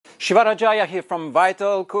Shiva Rajaya here from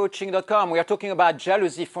vitalcoaching.com. We are talking about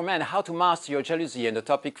jealousy for men, how to master your jealousy. And the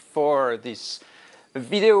topic for this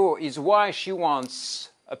video is why she wants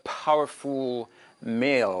a powerful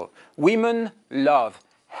male. Women love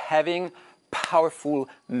having powerful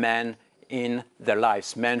men in their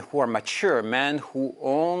lives, men who are mature, men who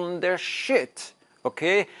own their shit,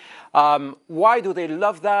 okay? Why do they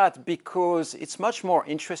love that? Because it's much more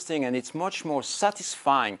interesting and it's much more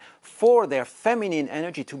satisfying for their feminine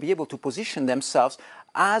energy to be able to position themselves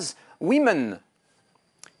as women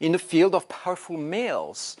in the field of powerful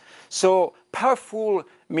males. So powerful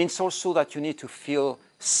means also that you need to feel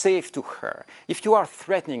safe to her. If you are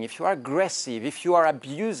threatening, if you are aggressive, if you are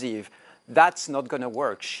abusive, that's not going to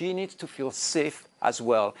work. She needs to feel safe as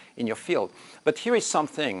well in your field. But here is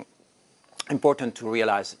something important to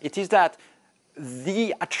realize. It is that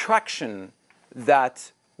the attraction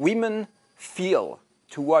that women feel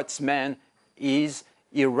towards men is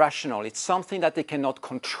irrational. It's something that they cannot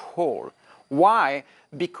control. Why?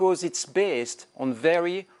 Because it's based on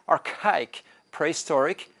very archaic,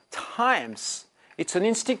 prehistoric times. It's an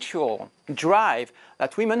instinctual drive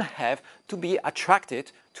that women have to be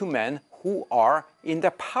attracted to men who are in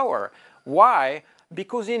their power. Why?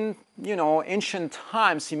 Because in, ancient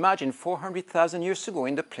times, imagine 400,000 years ago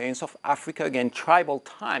in the plains of Africa, again, tribal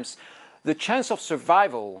times, the chance of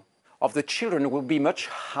survival of the children will be much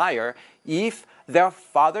higher if their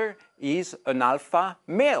father is an alpha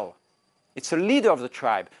male. It's a leader of the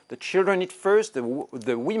tribe. The children eat first, the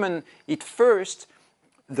women eat first,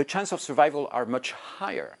 the chance of survival are much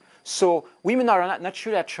higher. So women are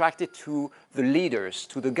naturally attracted to the leaders,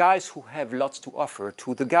 to the guys who have lots to offer,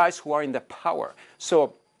 to the guys who are in their power.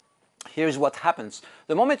 So here's what happens.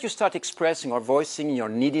 The moment you start expressing or voicing your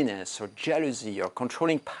neediness or jealousy or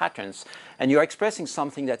controlling patterns, and you're expressing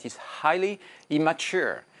something that is highly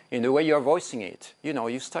immature in the way you're voicing it,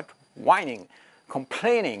 you start whining,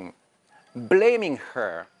 complaining, blaming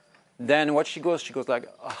her, then what she goes like,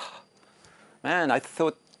 oh, man, I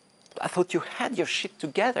thought you had your shit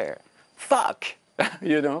together. Fuck,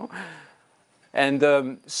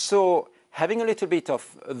 And so having a little bit of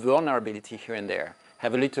vulnerability here and there,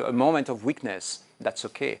 have a moment of weakness, that's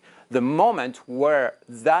okay. The moment where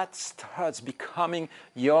that starts becoming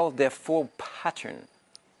your default pattern,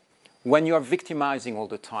 when you're victimizing all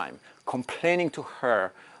the time, complaining to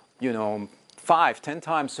her, 5-10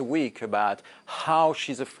 times a week about how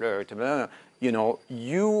she's a flirt,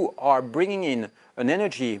 you are bringing in an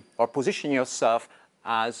energy or positioning yourself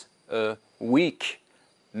as a weak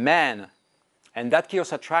man. And that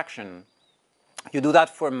chaos attraction, you do that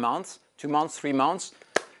for a month, 2 months, 3 months,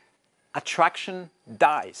 attraction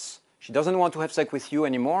dies. She doesn't want to have sex with you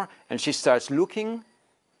anymore, and she starts looking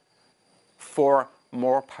for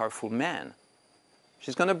more powerful men.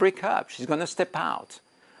 She's going to break up. She's going to step out.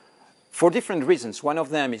 For different reasons. One of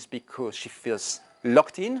them is because she feels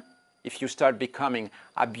locked in if you start becoming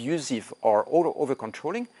abusive or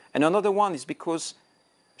over-controlling. And another one is because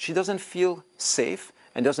she doesn't feel safe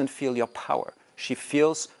and doesn't feel your power. She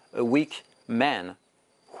feels a weak man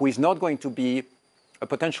who is not going to be a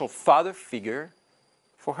potential father figure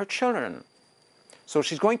for her children. So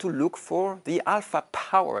she's going to look for the alpha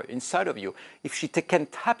power inside of you. If she can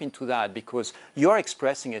tap into that because you're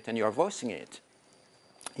expressing it and you're voicing it,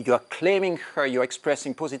 you are claiming her, you're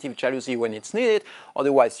expressing positive jealousy when it's needed,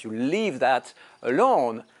 otherwise you leave that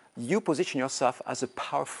alone, you position yourself as a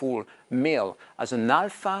powerful male, as an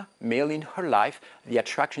alpha male in her life, the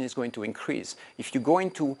attraction is going to increase. If you go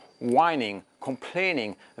into whining,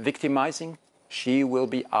 complaining, victimizing, she will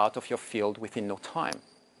be out of your field within no time.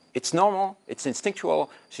 It's normal, it's instinctual,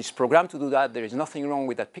 she's programmed to do that, there is nothing wrong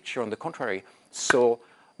with that picture, on the contrary. So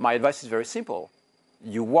my advice is very simple.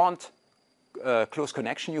 You want close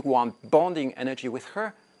connection, you want bonding energy with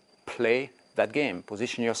her, play that game.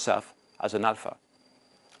 Position yourself as an alpha.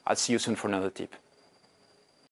 I'll see you soon for another tip.